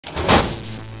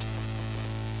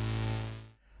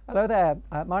Hello there,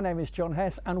 my name is John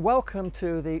Hess and welcome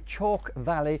to the Chalke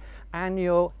Valley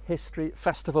Annual History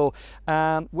Festival.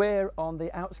 We're on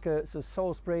the outskirts of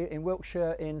Salisbury in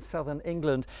Wiltshire in southern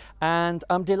England, and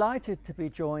I'm delighted to be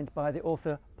joined by the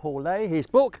author Paul Lay. His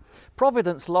book,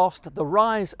 Providence Lost, The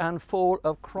Rise and Fall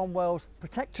of Cromwell's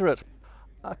Protectorate.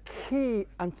 A key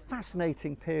and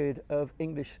fascinating period of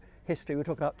English history. We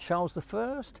talk about Charles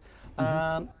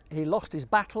I. He lost his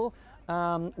battle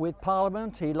with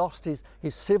Parliament, he lost his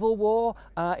civil war,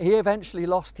 he eventually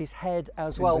lost his head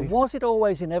as well. Indeed. Was it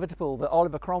always inevitable that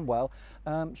Oliver Cromwell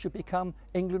should become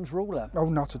England's ruler? Oh,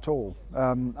 not at all.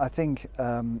 I think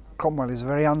Cromwell is a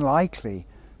very unlikely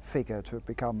figure to have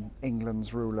become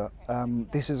England's ruler.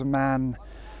 This is a man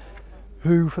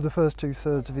who, for the first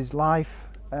 2/3 of his life,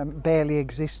 barely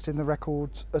exists in the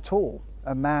records at all.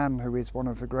 A man who is one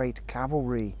of the great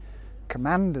cavalry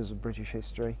commanders of British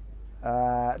history,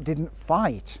 didn't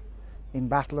fight in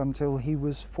battle until he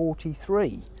was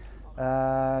 43.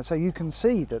 So you can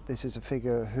see that this is a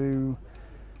figure who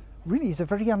really is a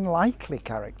very unlikely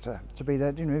character to be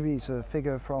there. You know, he's a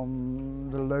figure from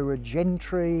the lower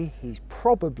gentry. He's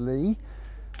probably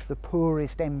the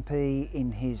poorest MP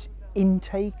in his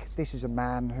intake. This is a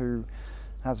man who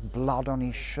has blood on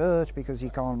his shirt because he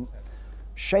can't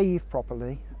shave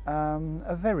properly.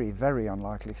 A very, very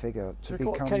unlikely figure to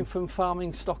become. Came from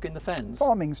farming stock in the fens?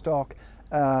 Farming stock,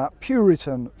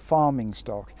 Puritan farming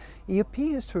stock. He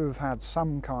appears to have had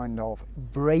some kind of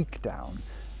breakdown.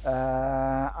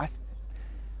 I've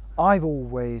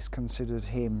always considered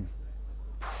him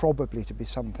probably to be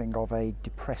something of a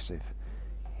depressive.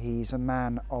 He's a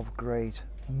man of great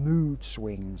mood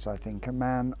swings, I think, a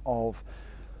man of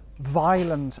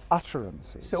violent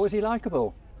utterances. So was he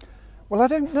likeable? Well, I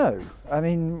don't know. I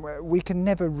mean, we can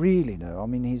never really know. I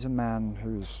mean, he's a man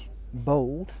who's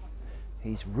bold,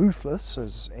 he's ruthless,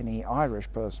 as any Irish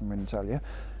person will tell you.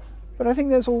 But I think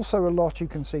there's also a lot you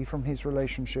can see from his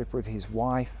relationship with his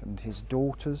wife and his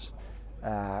daughters,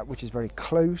 which is very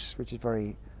close, which is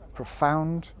very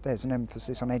profound. There's an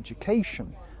emphasis on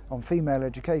education, on female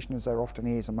education, as there often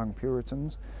is among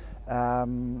Puritans.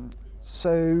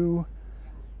 So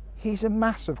he's a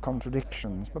mass of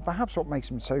contradictions, but perhaps what makes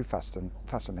him so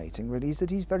fascinating really is that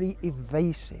he's very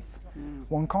evasive.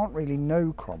 One can't really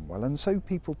know Cromwell, and so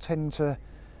people tend to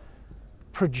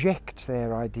project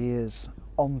their ideas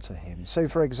onto him. So,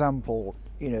 for example,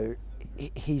 you know,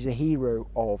 he's a hero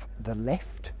of the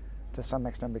left to some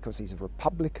extent because he's a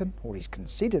Republican, or he's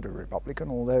considered a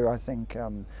Republican, although I think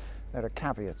there are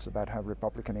caveats about how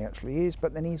Republican he actually is.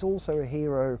 But then he's also a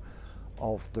hero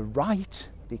of the right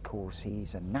because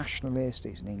he's a nationalist,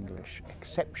 he's an English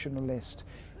exceptionalist,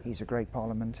 he's a great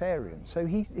parliamentarian. So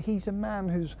he's a man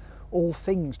who's all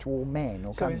things to all men.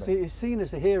 Or so he's seen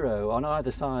as a hero on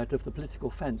either side of the political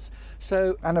fence.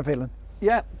 So, and a villain.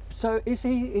 Yeah. So is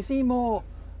he more?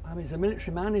 I mean, as a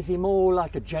military man, is he more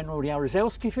like a General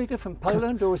Jaruzelski figure from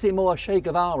Poland, or is he more a Che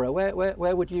Guevara?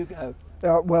 Where would you go?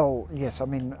 Well, yes. I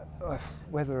mean,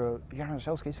 whether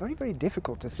Jaruzelski, it's very, very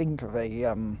difficult to think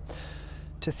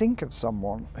of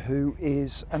someone who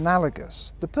is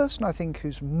analogous. The person I think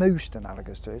who's most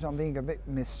analogous to it, I'm being a bit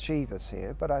mischievous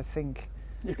here, but I think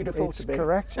you could afford it's to be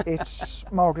correct. It's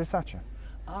Margaret Thatcher.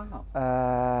 Oh.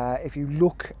 If you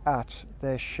look at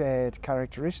their shared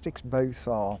characteristics, both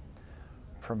are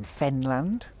from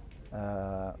Fenland,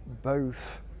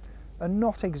 both are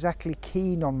not exactly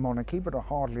keen on monarchy, but are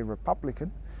hardly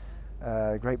Republican,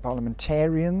 great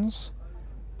parliamentarians,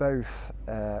 both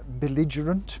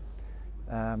belligerent.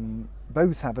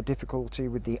 Both have a difficulty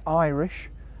with the Irish.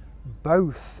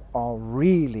 Both are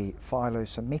really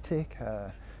philo-Semitic.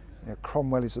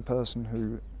 Cromwell is the person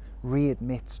who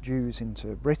readmits Jews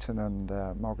into Britain, and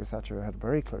Margaret Thatcher had a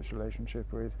very close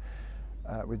relationship with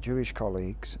Jewish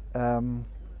colleagues. And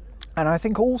I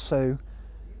think also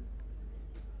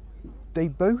they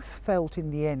both felt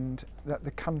in the end that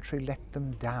the country let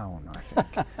them down, I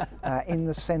think, in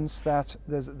the sense that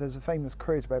there's a famous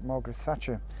quote about Margaret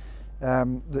Thatcher,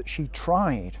 that she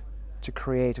tried to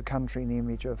create a country in the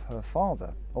image of her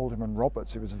father, Alderman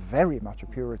Roberts, who was very much a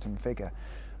Puritan figure,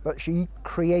 but she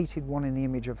created one in the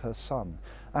image of her son.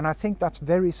 And I think that's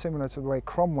very similar to the way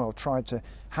Cromwell tried to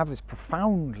have this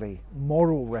profoundly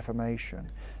moral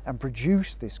reformation and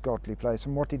produce this godly place.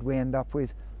 And what did we end up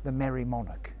with? The Merry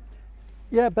Monarch.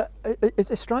 Yeah, but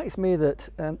it strikes me that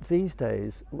these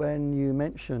days, when you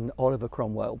mention Oliver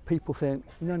Cromwell, people think,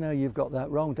 no, you've got that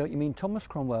wrong, don't you mean Thomas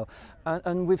Cromwell?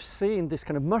 And we've seen this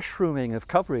kind of mushrooming of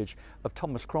coverage of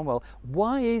Thomas Cromwell.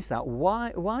 Why is that?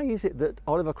 Why is it that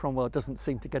Oliver Cromwell doesn't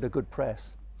seem to get a good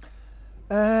press?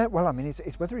 Well, I mean,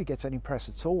 it's whether he gets any press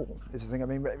at all is the thing. I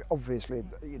mean, obviously,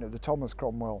 you know, the Thomas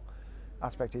Cromwell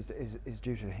aspect is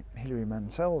due to Hilary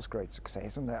Mansell's great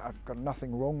success, and I've got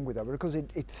nothing wrong with that, because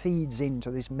it feeds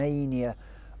into this mania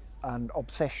and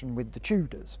obsession with the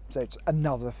Tudors. So it's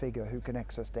another figure who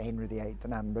connects us to Henry VIII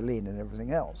and Anne Boleyn and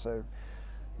everything else. So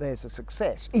there's a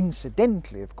success.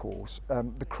 Incidentally, of course,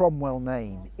 the Cromwell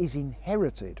name is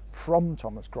inherited from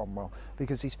Thomas Cromwell,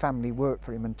 because his family worked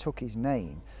for him and took his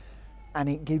name. And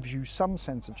it gives you some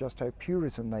sense of just how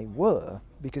Puritan they were,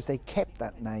 because they kept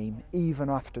that name even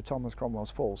after Thomas Cromwell's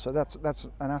fall. So that's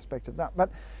an aspect of that. But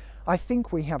I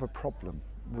think we have a problem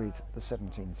with the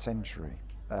 17th century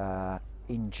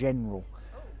in general.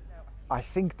 I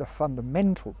think the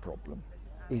fundamental problem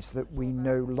is that we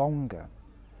no longer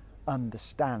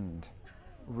understand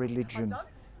religion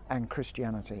and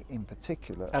Christianity in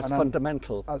particular as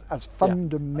fundamental. As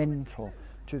fundamental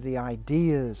to the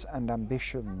ideas and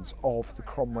ambitions of the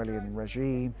Cromwellian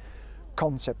regime,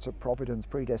 concepts of providence,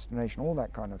 predestination, all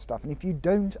that kind of stuff. And if you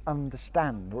don't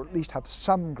understand, or at least have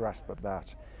some grasp of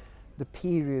that, the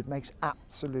period makes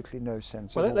absolutely no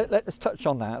sense at all. Let's touch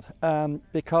on that,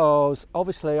 because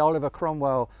obviously Oliver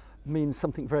Cromwell means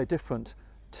something very different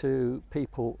to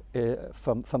people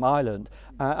from Ireland,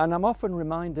 and I'm often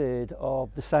reminded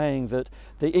of the saying that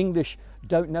the English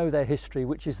don't know their history,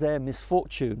 which is their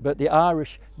misfortune, but the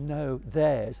Irish know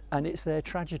theirs, and it's their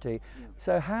tragedy.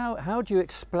 So how do you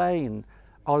explain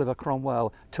Oliver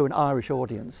Cromwell to an Irish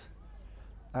audience?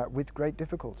 With great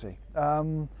difficulty.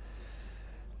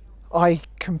 I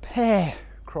compare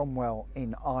Cromwell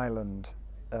in Ireland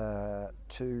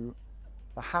to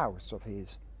the house of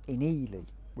his in Ely,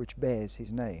 which bears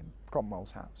his name,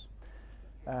 Cromwell's house.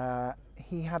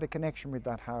 He had a connection with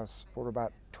that house for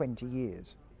about 20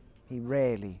 years. He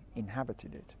rarely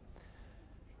inhabited it.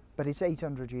 But it's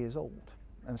 800 years old,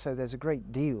 and so there's a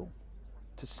great deal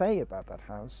to say about that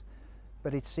house,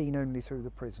 but it's seen only through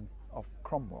the prism of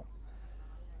Cromwell.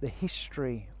 The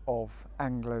history of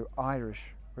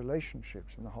Anglo-Irish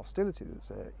relationships and the hostility that's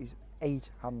there is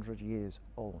 800 years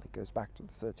old. It goes back to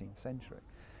the 13th century.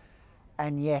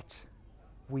 And yet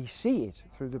we see it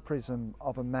through the prism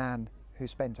of a man who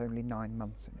spent only 9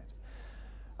 months in it.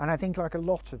 And I think, like a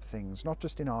lot of things, not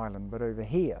just in Ireland but over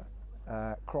here,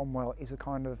 Cromwell is a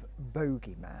kind of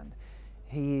bogeyman.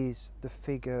 He is the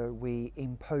figure we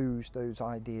impose those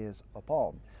ideas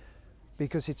upon,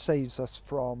 because it saves us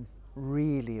from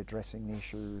really addressing the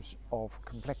issues of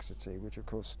complexity, which of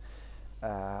course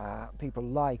people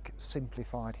like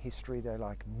simplified history, they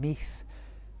like myth,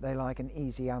 they like an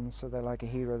easy answer, they like a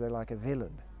hero, they like a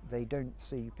villain. They don't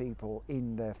see people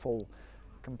in their full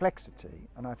complexity,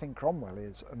 and I think Cromwell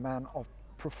is a man of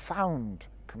profound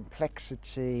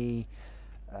complexity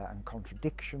and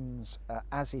contradictions,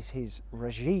 as is his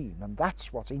regime, and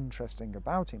that's what's interesting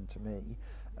about him to me.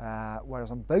 Whereas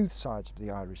on both sides of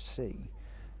the Irish Sea,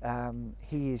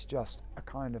 he is just a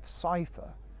kind of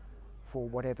cipher for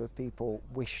whatever people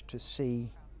wish to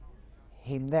see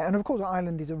him there. And of course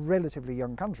Ireland is a relatively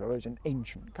young country, although it's an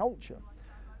ancient culture.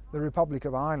 The Republic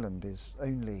of Ireland is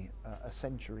only a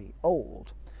century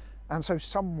old, and so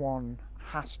someone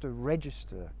has to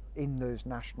register in those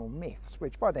national myths,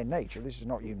 which by their nature, this is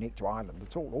not unique to Ireland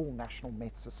at all national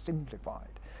myths are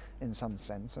simplified in some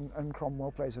sense, and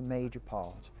Cromwell plays a major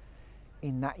part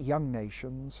in that young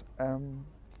nation's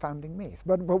founding myth.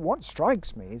 But what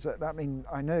strikes me is that, I mean,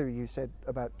 I know you said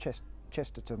about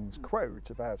Chesterton's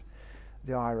quote about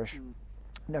the Irish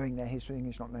knowing their history,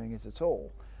 English not knowing it at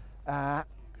all.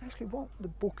 Actually, what the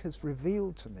book has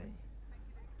revealed to me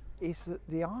is that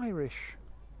the Irish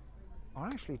are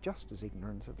actually just as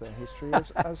ignorant of their history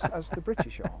as the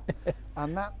British are,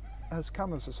 and that has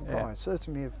come as a surprise,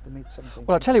 certainly of the mid-17th century.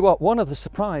 Well, I'll tell you what, one of the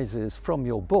surprises from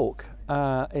your book,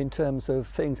 in terms of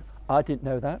things, I didn't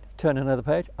know that, turn another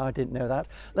page, I didn't know that.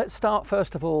 Let's start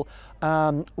first of all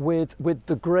with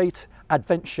the great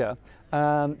adventure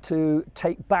to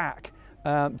take back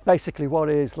basically what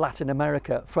is Latin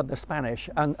America from the Spanish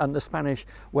and the Spanish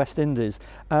West Indies.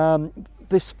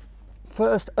 This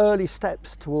first early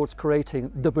steps towards creating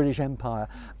the British Empire,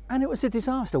 and it was a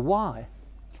disaster. Why?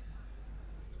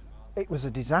 It was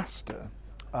a disaster.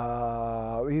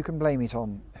 You can blame it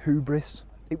on hubris.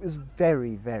 It was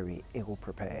very, very ill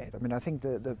prepared. I mean, I think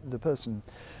the person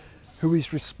who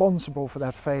is responsible for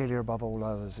that failure above all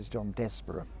others is John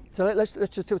Desborough. So let's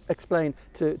just explain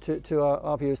to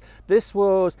our viewers. This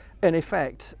was, in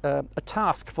effect, a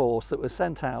task force that was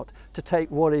sent out to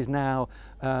take what is now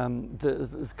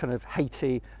the kind of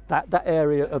Haiti, that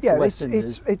area of the West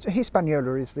Indies.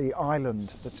 Hispaniola is the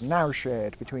island that's now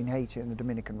shared between Haiti and the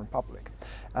Dominican Republic.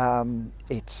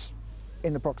 It's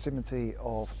in the proximity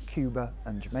of Cuba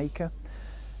and Jamaica.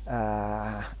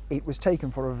 It was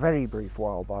taken for a very brief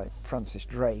while by Francis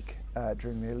Drake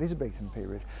during the Elizabethan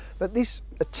period, but this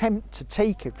attempt to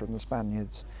take it from the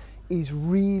Spaniards is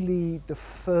really the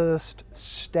first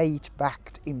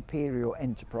state-backed imperial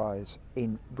enterprise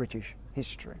in British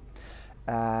history.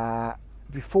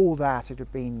 Before that, it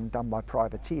had been done by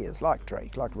privateers like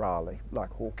Drake, like Raleigh, like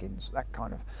Hawkins, that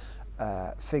kind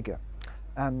of figure.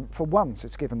 And for once,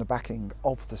 it's given the backing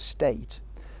of the state.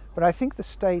 But I think the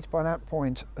state, by that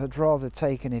point, had rather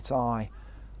taken its eye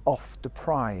off the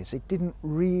prize. It didn't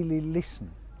really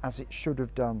listen as it should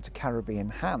have done to Caribbean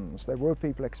hands. There were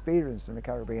people experienced in the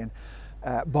Caribbean.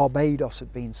 Barbados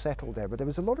had been settled there, but there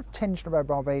was a lot of tension about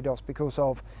Barbados because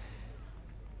of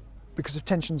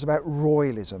tensions about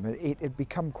royalism. It had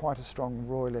become quite a strong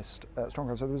royalist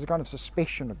stronghold, so there was a kind of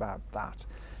suspicion about that.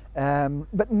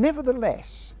 But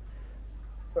nevertheless,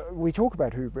 we talk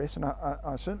about hubris, and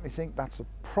I certainly think that's a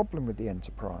problem with the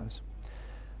enterprise.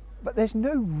 But there's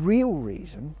no real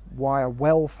reason why a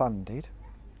well-funded,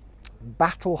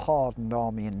 battle-hardened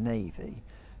army and navy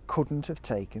couldn't have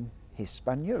taken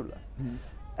Hispaniola.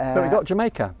 But we got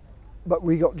Jamaica. But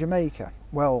we got Jamaica.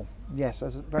 Well, yes,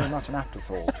 as very much an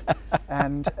afterthought.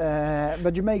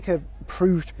 But Jamaica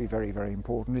proved to be very, very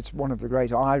important. It's one of the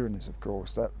great ironies, of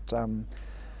course, that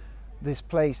this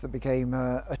place that became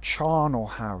a charnel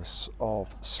house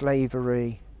of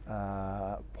slavery,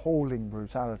 appalling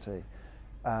brutality,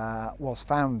 was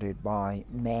founded by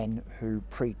men who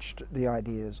preached the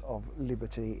ideas of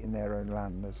liberty in their own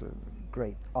land. There's a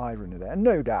great irony there. And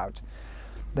no doubt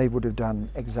they would have done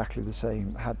exactly the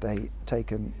same had they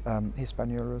taken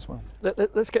Hispaniola as well.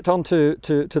 Let's get on to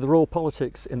the royal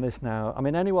politics in this now. I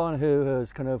mean, anyone who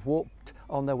has kind of walked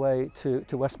on their way to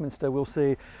Westminster will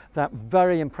see that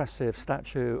very impressive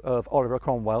statue of Oliver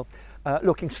Cromwell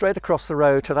looking straight across the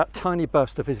road to that tiny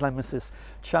bust of his nemesis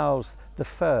Charles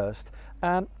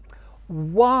I.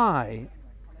 Why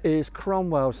is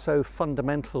Cromwell so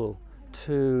fundamental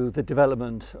to the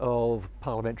development of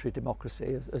parliamentary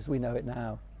democracy as we know it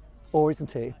now? Or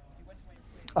isn't he?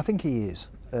 I think he is.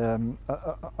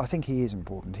 I think he is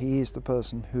important. He is the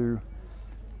person who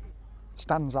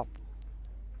stands up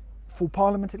for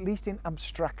Parliament, at least in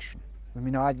abstraction. I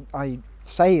mean, I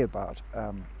say about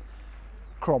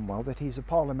Cromwell that he's a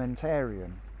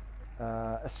parliamentarian,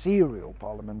 a serial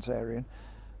parliamentarian.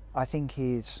 I think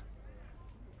his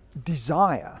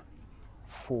desire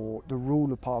for the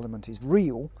rule of Parliament is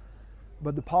real,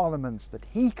 but the parliaments that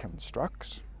he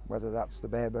constructs, whether that's the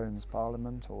bare bones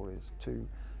Parliament or his two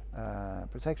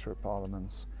Protectorate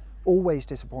parliaments, always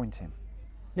disappoint him.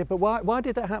 Yeah, but why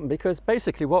did that happen? Because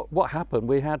basically what happened,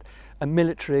 we had a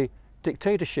military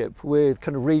dictatorship with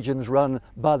kind of regions run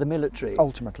by the military.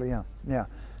 Ultimately, yeah.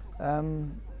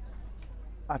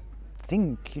 I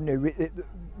think, you know,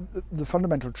 the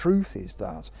fundamental truth is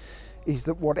that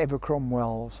whatever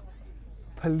Cromwell's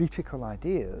political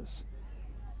ideas,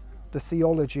 the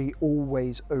theology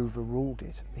always overruled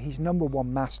it. His number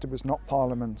one master was not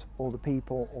Parliament or the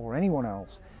people or anyone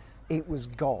else, it was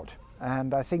God.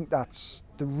 And I think that's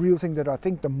the real thing that I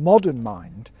think the modern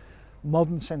mind,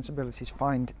 modern sensibilities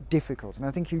find difficult. And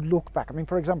I think you look back, I mean,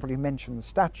 for example, you mentioned the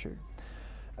statue.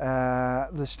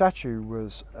 The statue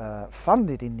was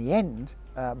funded in the end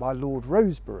by Lord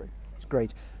Rosebery, a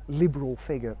great liberal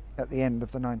figure at the end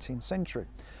of the 19th century.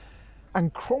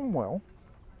 And Cromwell,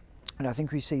 and I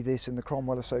think we see this in the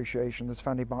Cromwell Association that's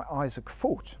founded by Isaac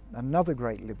Foote, another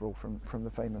great liberal from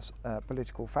the famous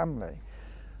political family,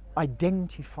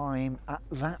 identify him at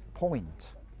that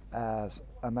point as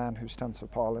a man who stands for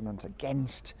Parliament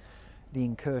against the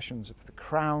incursions of the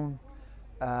Crown,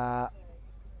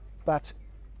 but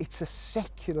it's a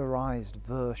secularised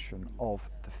version of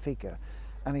the figure,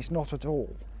 and it's not at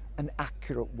all an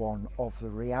accurate one of the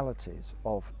realities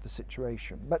of the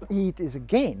situation. But it is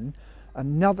again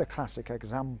another classic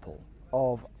example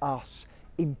of us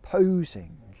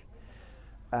imposing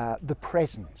the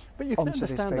present. But you can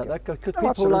understand that, because people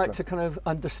absolutely. like to kind of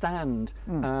understand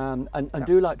and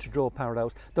do like to draw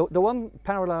parallels. The one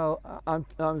parallel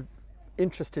I'm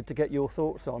interested to get your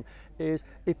thoughts on is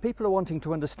if people are wanting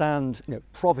to understand, you know,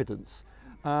 Providence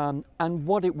and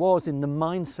what it was in the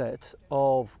mindset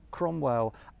of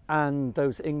Cromwell and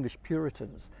those English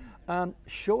Puritans.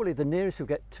 Surely the nearest we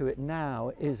get to it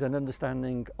now is an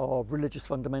understanding of religious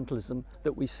fundamentalism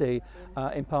that we see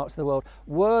in parts of the world.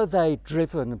 Were they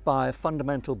driven by a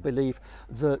fundamental belief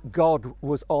that God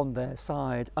was on their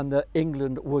side and that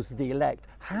England was the elect?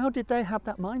 How did they have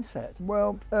that mindset?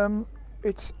 Well,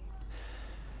 it's,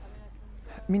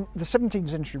 I mean, the 17th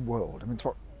century world, I mean, it's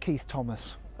what Keith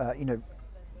Thomas, you know,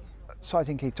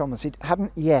 citing Keith Thomas, it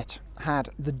hadn't yet had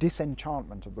the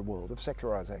disenchantment of the world, of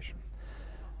secularisation.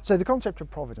 So the concept of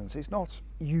Providence is not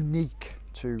unique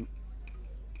to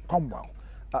Cromwell.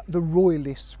 The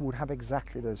Royalists would have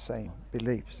exactly those same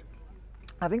beliefs.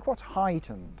 I think what's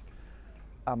heightened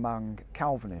among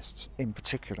Calvinists in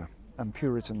particular, and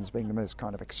Puritans being the most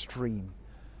kind of extreme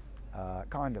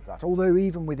kind of that, although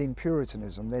even within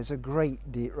Puritanism there's a great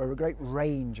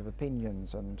range of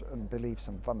opinions and beliefs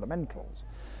and fundamentals,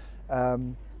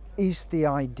 is the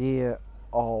idea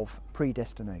of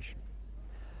predestination.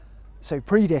 So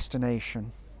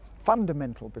predestination,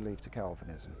 fundamental belief to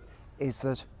Calvinism, is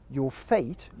that your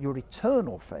fate, your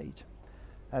eternal fate,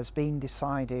 has been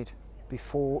decided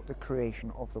before the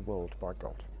creation of the world by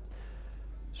God.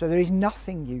 So there is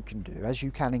nothing you can do, as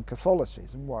you can in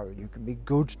Catholicism, where you can be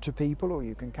good to people or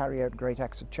you can carry out great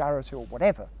acts of charity or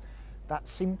whatever. That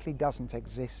simply doesn't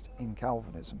exist in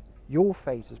Calvinism. Your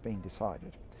fate has been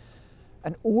decided.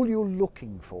 And all you're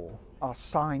looking for are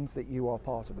signs that you are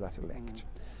part of that elect.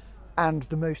 And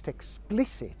the most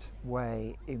explicit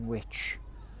way in which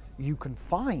you can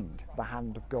find the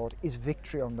hand of God is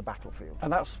victory on the battlefield.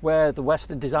 And that's where the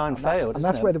Western design failed, and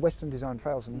that's where the Western design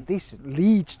fails. And this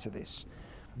leads to this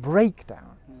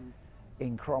breakdown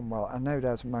in Cromwell, and no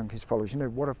doubt among his followers. You know,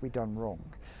 what have we done wrong?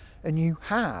 And you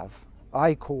have,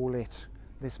 I call it,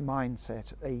 this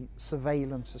mindset, a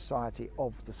surveillance society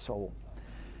of the soul.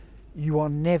 You are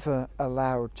never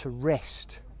allowed to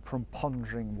rest from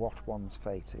pondering what one's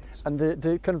fate is. And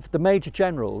the kind of the major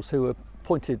generals who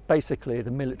appointed basically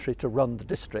the military to run the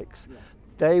districts,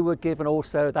 they were given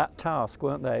also that task,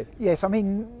 weren't they? Yes, I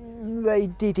mean, they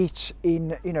did it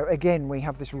in, you know, again, we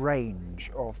have this range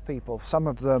of people. Some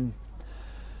of them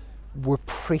were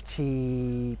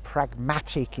pretty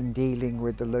pragmatic in dealing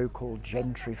with the local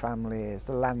gentry families,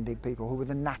 the landed people who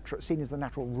were seen as the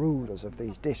natural rulers of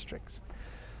these districts.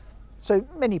 So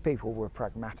many people were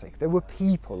pragmatic. There were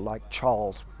people like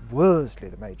Charles Worsley,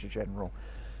 the Major General,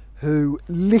 who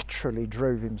literally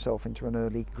drove himself into an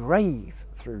early grave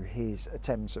through his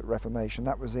attempts at reformation.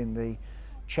 That was in the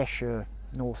Cheshire,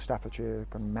 North Staffordshire,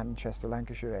 and Manchester,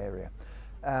 Lancashire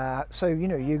area. So, you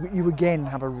know, you again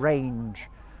have a range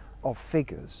of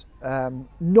figures,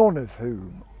 none of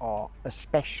whom are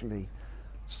especially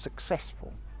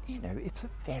successful. You know, it's a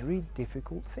very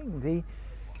difficult thing.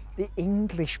 The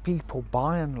English people,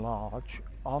 by and large,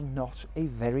 are not a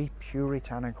very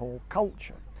puritanical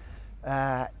culture.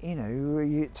 You know,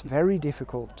 it's very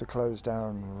difficult to close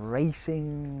down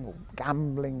racing or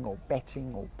gambling or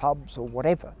betting or pubs or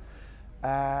whatever.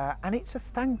 And it's a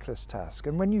thankless task.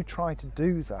 And when you try to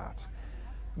do that,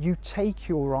 you take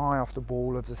your eye off the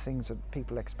ball of the things that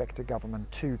people expect a government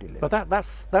to deliver. But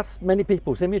that's many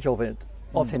people's image of it.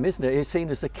 Of him, isn't it? He's seen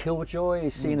as a killjoy,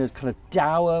 he's seen as kind of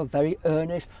dour, very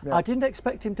earnest. Yeah. I didn't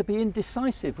expect him to be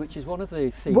indecisive, which is one of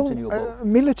the themes in your book.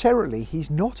 Militarily, he's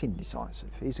not indecisive.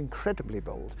 He's incredibly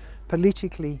bold.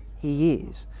 Politically, he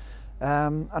is.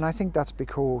 And I think that's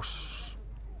because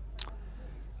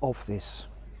of this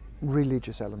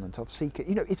religious element of seeking.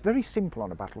 You know, it's very simple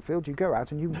on a battlefield. You go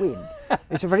out and you win.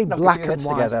 It's a very black and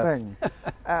white thing.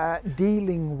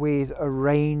 Dealing with a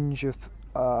range of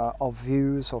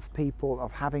views, of people,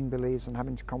 of having beliefs and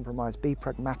having to compromise, be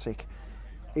pragmatic,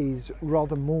 is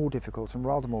rather more difficult and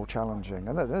rather more challenging,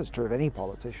 and that's true of any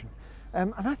politician.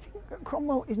 And I think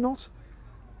Cromwell is not,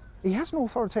 he has an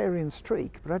authoritarian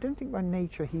streak, but I don't think by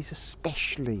nature he's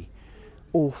especially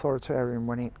authoritarian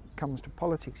when it comes to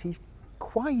politics. He's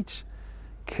quite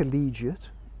collegiate.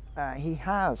 He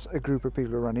has a group of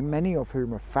people around him, many of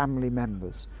whom are family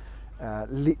members,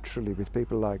 literally with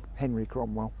people like Henry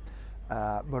Cromwell.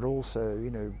 But also, you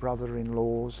know,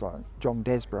 brother-in-laws like John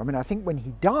Desborough. I mean, I think when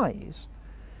he dies,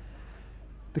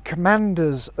 the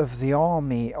commanders of the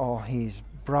army are his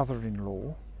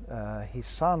brother-in-law. His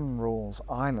son rules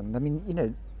Ireland. I mean, you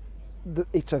know,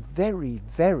 it's a very,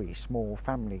 very small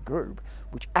family group,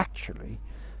 which actually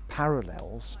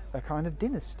parallels a kind of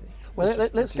dynasty. Well,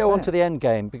 let's go on to the end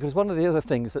game, because one of the other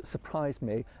things that surprised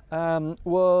me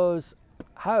was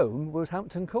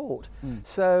Hampton Court.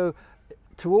 So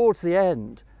towards the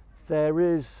end, there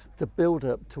is the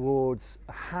build-up towards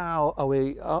how are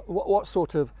we, what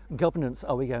sort of governance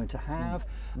are we going to have?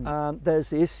 There's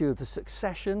the issue of the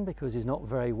succession, because he's not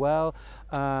very well.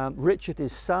 Richard,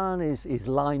 his son, is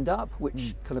lined up,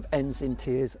 which kind of ends in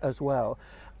tears as well.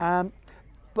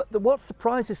 But what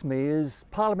surprises me is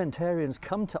parliamentarians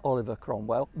come to Oliver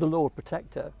Cromwell, the Lord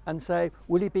Protector, and say,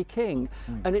 will he be king?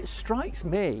 And it strikes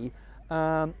me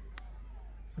that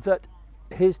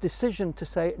his decision to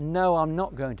say, no, I'm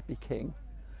not going to be king,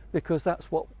 because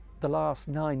that's what the last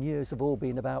 9 years have all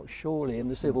been about, surely, in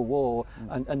the Civil War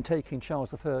and taking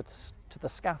Charles I to the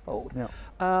scaffold.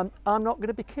 I'm not going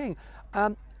to be king.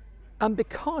 And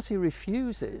because he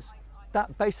refuses,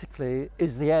 that basically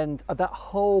is the end of that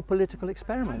whole political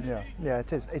experiment. Yeah,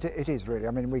 it is. It is really.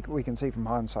 I mean, we can see from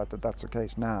hindsight that that's the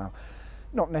case now.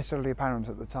 Not necessarily apparent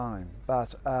at the time,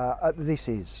 but this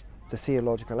is the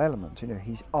theological element. You know,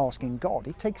 he's asking God.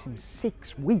 It takes him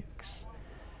 6 weeks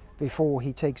before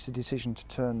he takes the decision to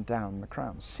turn down the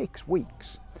crown. 6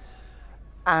 weeks.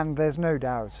 And there's no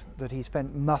doubt that he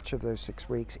spent much of those 6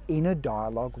 weeks in a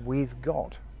dialogue with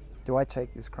God. Do I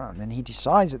take this crown? And he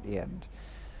decides at the end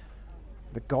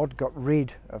that God got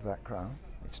rid of that crown.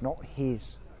 It's not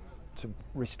his to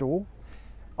restore.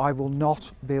 I will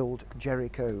not build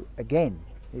Jericho again,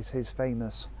 is his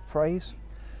famous phrase.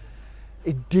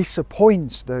 It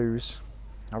disappoints those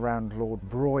around Lord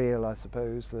Broyle, I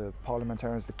suppose, the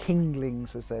parliamentarians, the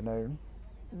kinglings as they're known,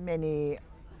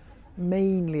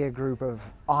 mainly a group of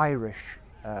Irish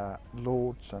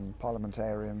lords and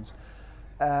parliamentarians.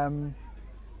 And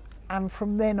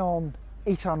from then on,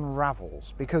 it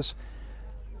unravels, because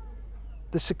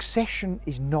the succession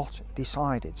is not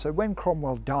decided. So when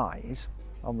Cromwell dies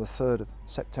on the 3rd of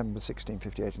September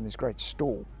 1658 in this great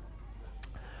storm,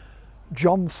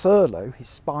 John Thurlow, his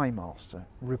spy master,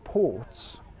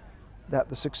 reports that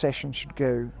the succession should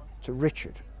go to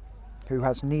Richard, who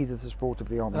has neither the support of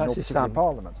the army nor particular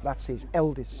parliament. That's his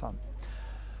eldest son.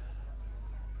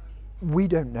 We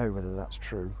don't know whether that's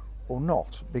true or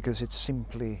not, because it's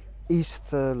simply, is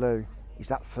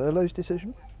that Thurlow's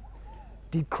decision?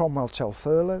 Did Cromwell tell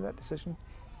Thurlow that decision?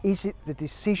 Is it the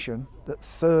decision that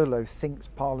Thurlow thinks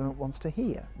Parliament wants to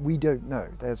hear? We don't know.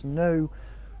 There's no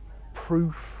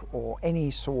proof or any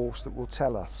source that will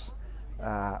tell us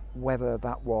whether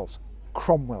that was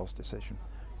Cromwell's decision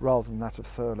rather than that of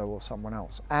Thurlow or someone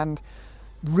else. And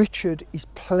Richard is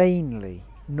plainly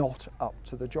not up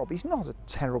to the job. He's not a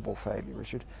terrible failure,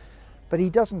 Richard, but he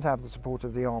doesn't have the support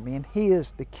of the army, and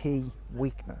here's the key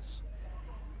weakness.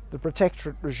 The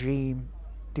Protectorate regime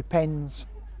depends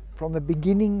from the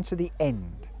beginning to the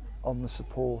end on the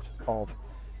support of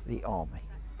the army.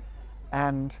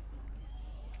 And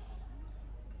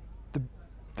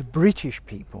the British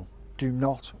people do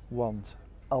not want,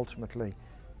 ultimately,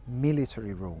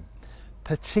 military rule,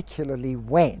 particularly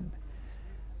when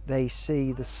they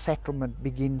see the settlement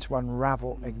begin to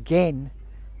unravel again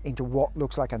into what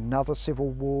looks like another civil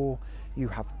war. You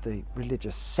have the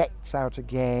religious sects out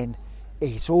again.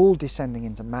 It's all descending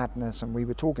into madness, and we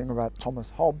were talking about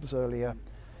Thomas Hobbes earlier,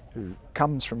 who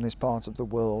comes from this part of the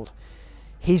world.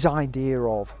 His idea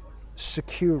of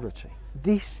security.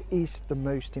 This is the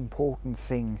most important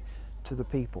thing to the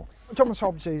people. Thomas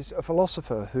Hobbes is a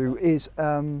philosopher who is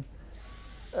very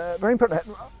important.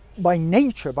 By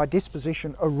nature, by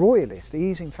disposition, a royalist.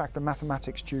 He is in fact a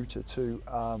mathematics tutor to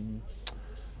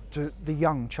the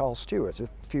young Charles Stuart, the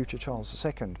future Charles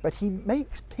II. But he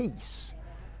makes peace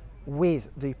with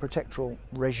the protectoral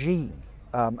regime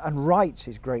and writes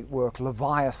his great work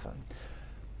Leviathan,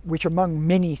 which among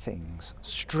many things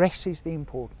stresses the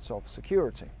importance of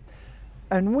security.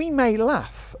 And we may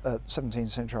laugh at 17th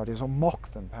century ideas or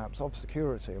mock them perhaps of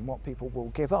security and what people will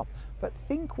give up, but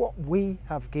think what we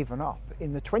have given up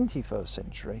in the 21st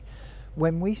century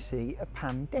when we see a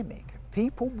pandemic.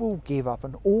 People will give up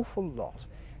an awful lot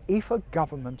if a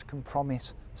government can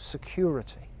promise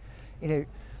security. You know,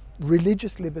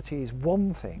 religious liberty is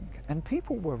one thing, and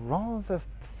people were rather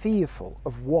fearful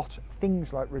of what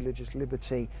things like religious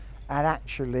liberty had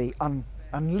actually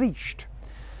unleashed.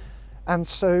 And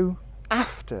so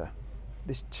after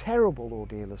this terrible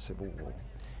ordeal of civil war,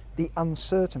 the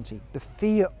uncertainty, the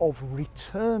fear of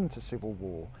return to civil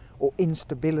war or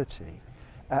instability,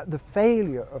 the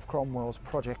failure of Cromwell's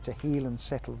project to heal and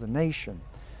settle the nation,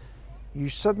 you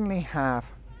suddenly have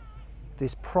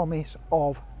this promise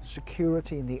of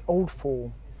security in the old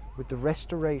form with the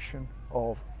restoration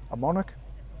of a monarch,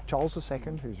 Charles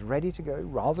II, who's ready to go,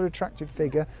 rather attractive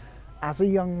figure, as a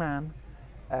young man,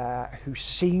 who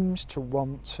seems to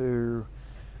want to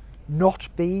not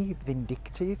be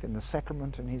vindictive in the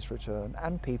settlement and his return,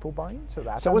 and people buy into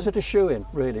that. So was it a shoo-in,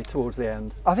 really, towards the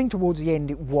end? I think towards the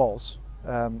end it was.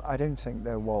 I don't think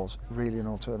there was really an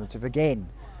alternative. Again,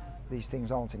 these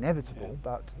things aren't inevitable,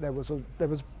 but there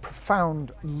was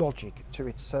profound logic to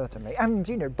it, certainly, and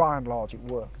you know, by and large, it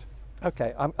worked.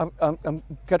 Okay, I'm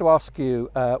going to ask you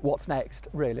what's next,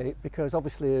 really, because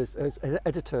obviously, as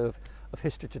editor of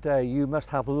History Today, you must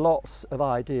have lots of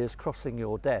ideas crossing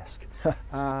your desk.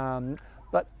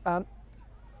 But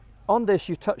on this,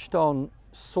 you touched on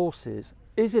sources.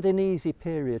 Is it an easy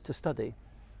period to study?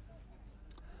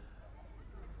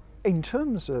 In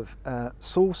terms of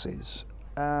sources,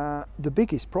 the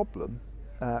biggest problem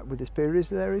with this period is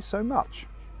there is so much.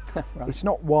 Right. It's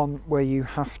not one where you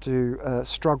have to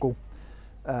struggle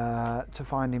to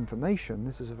find information.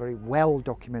 This is a very well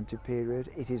documented period.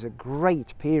 It is a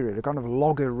great period, a kind of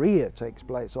logorrhea takes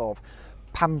place of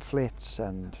pamphlets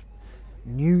and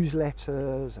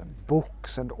newsletters and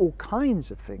books and all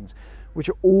kinds of things, which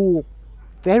are all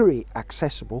very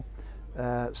accessible.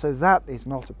 So that is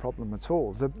not a problem at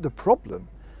all. The problem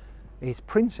is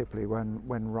principally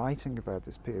when writing about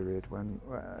this period,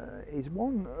 is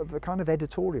one of a kind of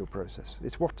editorial process.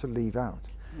 It's what to leave out.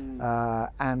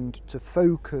 And to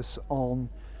focus on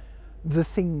the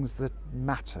things that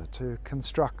matter, to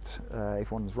construct,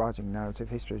 if one's writing narrative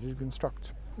history, to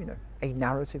construct, a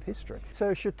narrative history.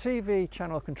 So should TV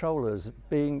channel controllers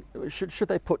should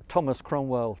they put Thomas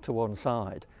Cromwell to one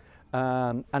side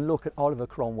and look at Oliver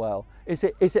Cromwell? Is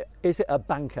it a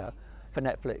banker for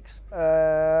Netflix?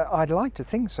 I'd like to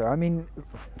think so. I mean,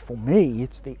 for me,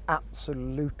 it's the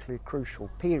absolutely crucial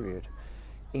period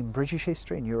in British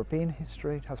history, in European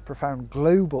history. It has profound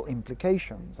global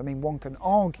implications. I mean, one can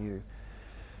argue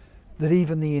that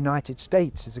even the United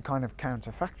States is a kind of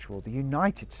counterfactual. The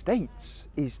United States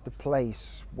is the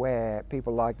place where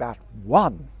people like that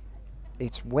won.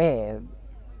 It's where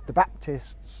the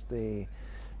Baptists, the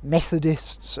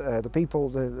Methodists, the people,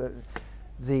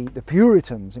 the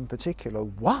Puritans in particular,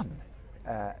 won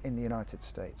in the United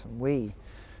States, and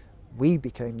we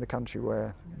became the country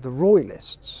where the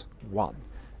Royalists won.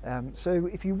 So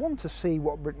if you want to see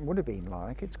what Britain would have been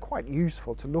like, it's quite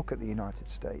useful to look at the United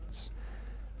States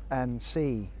and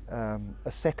see a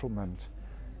settlement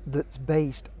that's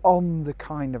based on the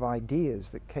kind of ideas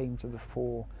that came to the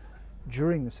fore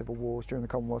during the Civil Wars, during the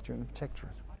Commonwealth, during the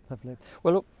Protectorate. Lovely.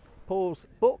 Well, look, Paul's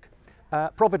book,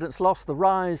 Providence Lost, The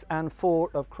Rise and Fall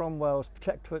of Cromwell's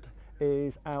Protectorate,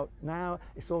 is out now.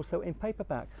 It's also in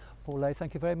paperback. Paul Lay,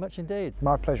 thank you very much indeed.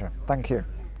 My pleasure. Thank you.